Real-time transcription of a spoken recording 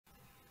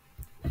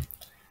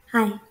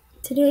Hi,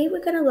 today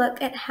we're going to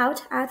look at how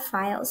to add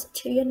files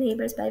to your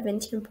Neighbors by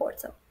Vinteum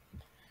portal.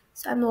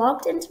 So I'm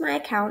logged into my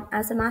account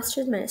as a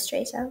master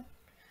administrator.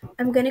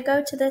 I'm going to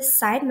go to the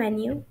side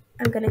menu.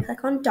 I'm going to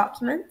click on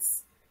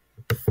Documents,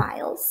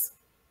 Files.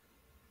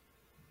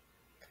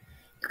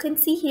 You can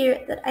see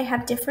here that I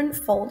have different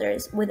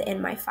folders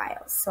within my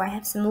files. So I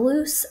have some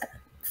loose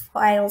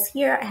files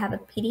here. I have a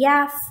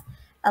PDF,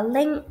 a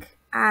link,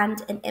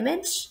 and an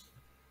image.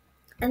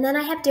 And then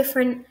I have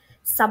different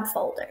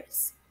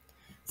subfolders.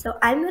 So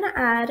I'm going to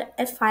add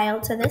a file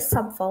to this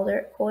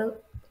subfolder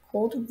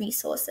called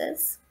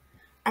Resources.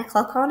 I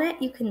click on it,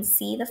 you can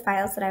see the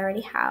files that I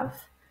already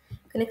have. I'm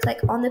going to click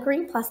on the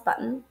green plus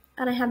button,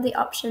 and I have the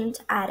option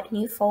to add a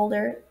new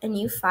folder, a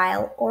new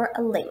file, or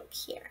a link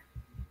here.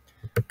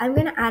 I'm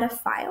going to add a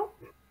file.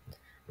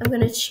 I'm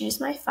going to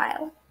choose my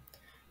file.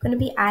 I'm going to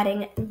be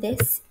adding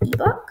this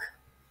ebook.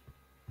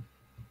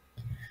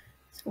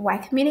 So why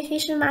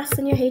communication matters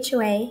in your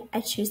HOA,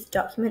 I choose the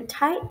document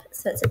type,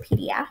 so it's a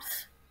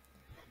PDF.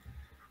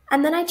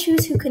 And then I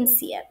choose who can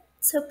see it.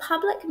 So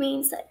public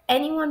means that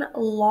anyone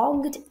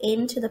logged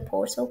into the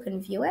portal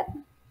can view it.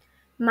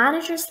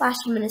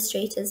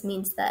 Manager/administrators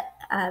means that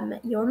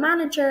your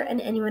manager and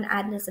anyone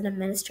added as an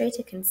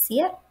administrator can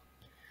see it.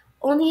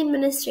 Only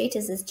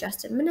administrators is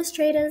just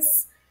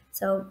administrators.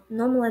 So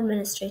normal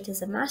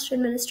administrators and master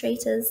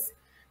administrators.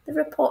 The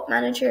report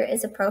manager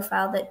is a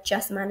profile that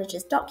just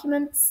manages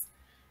documents.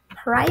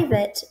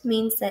 Private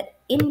means that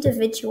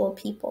individual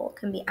people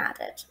can be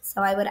added.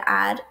 So I would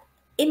add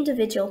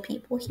individual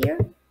people here.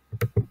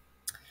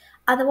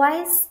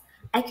 Otherwise,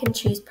 I can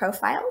choose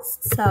profiles,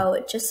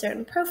 so just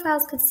certain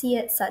profiles could see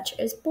it, such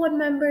as board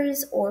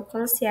members or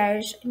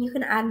concierge, and you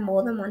can add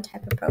more than one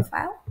type of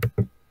profile.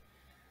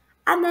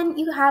 And then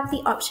you have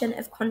the option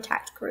of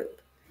contact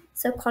group.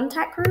 So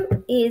contact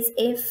group is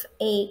if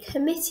a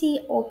committee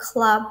or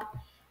club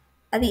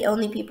are the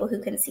only people who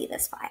can see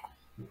this file.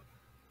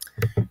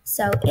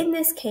 So in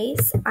this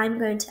case, I'm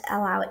going to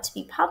allow it to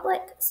be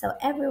public, so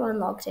everyone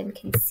logged in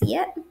can see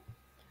it.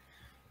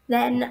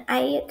 Then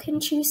I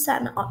can choose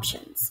certain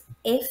options.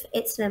 If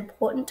it's an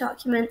important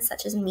document,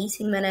 such as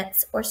meeting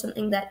minutes or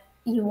something that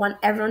you want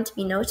everyone to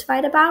be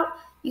notified about,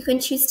 you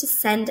can choose to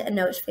send a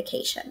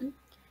notification.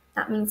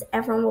 That means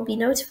everyone will be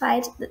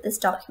notified that this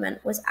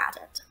document was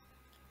added.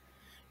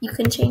 You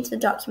can change the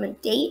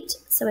document date.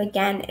 So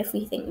again, if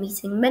we think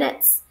meeting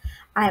minutes,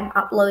 I'm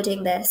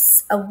uploading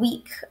this a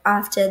week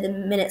after the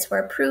minutes were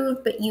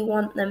approved, but you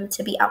want them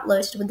to be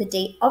uploaded with the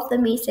date of the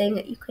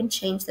meeting, you can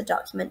change the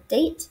document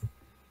date.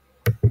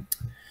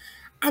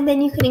 And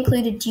then you can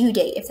include a due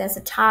date. If there's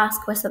a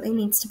task where something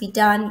needs to be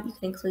done, you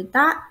can include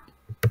that.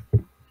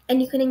 And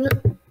you can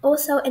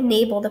also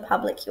enable the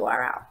public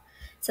URL.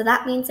 So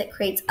that means it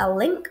creates a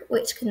link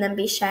which can then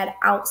be shared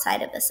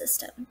outside of the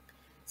system.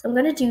 So I'm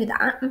going to do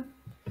that, and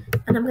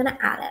I'm going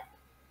to add it.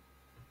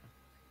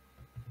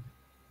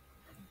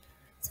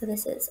 So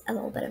this is a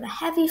little bit of a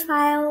heavy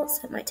file,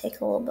 so it might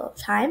take a little bit of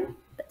time,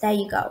 but there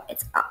you go,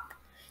 it's up.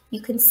 You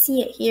can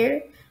see it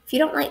here. If you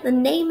don't like the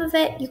name of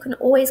it, you can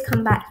always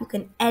come back, you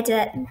can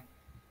edit,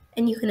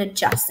 and you can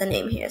adjust the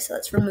name here. So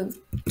let's remove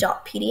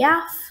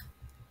 .pdf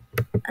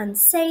and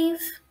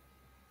save.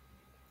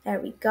 There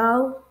we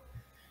go.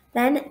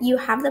 Then you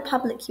have the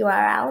public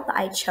URL that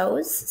I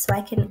chose, so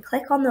I can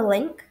click on the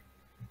link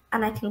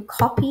and I can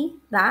copy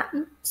that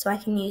so I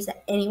can use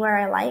it anywhere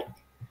I like.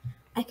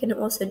 I can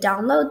also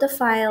download the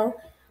file.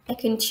 I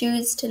can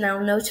choose to now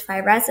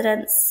notify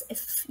residents.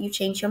 If you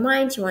change your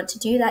mind, you want to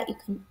do that, you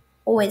can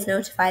always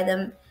notify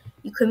them.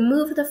 You can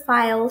move the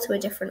file to a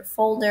different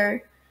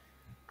folder.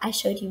 I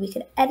showed you we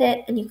could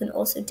edit, and you can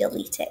also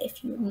delete it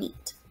if you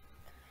need.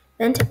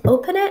 Then to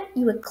open it,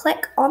 you would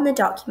click on the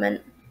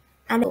document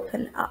and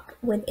open up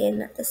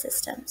within the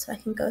system. So I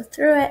can go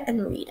through it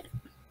and read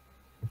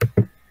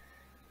it.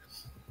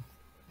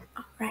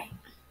 All right.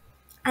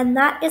 And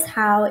that is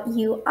how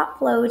you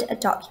upload a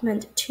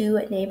document to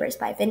Neighbors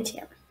by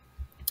Vinteum.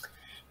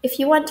 If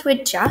you want to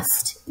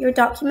adjust your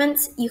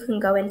documents, you can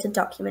go into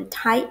document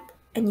type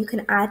and you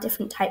can add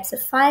different types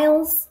of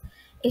files.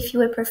 If you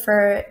would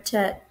prefer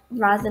to,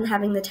 rather than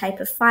having the type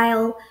of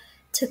file,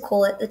 to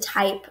call it the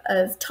type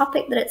of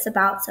topic that it's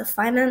about, so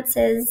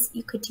finances,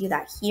 you could do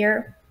that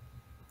here.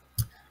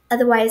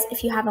 Otherwise,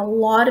 if you have a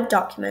lot of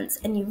documents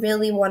and you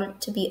really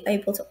want to be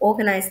able to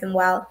organize them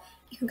well,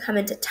 you can come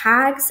into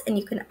tags and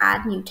you can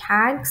add new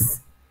tags.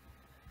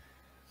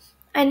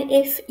 And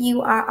if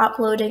you are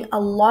uploading a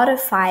lot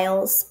of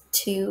files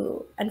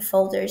and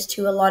folders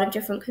to a lot of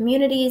different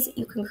communities,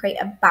 you can create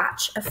a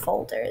batch of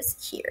folders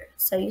here.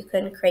 So you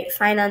can create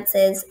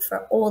finances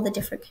for all the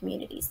different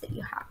communities that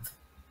you have.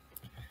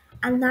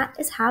 And that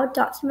is how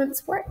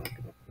documents work.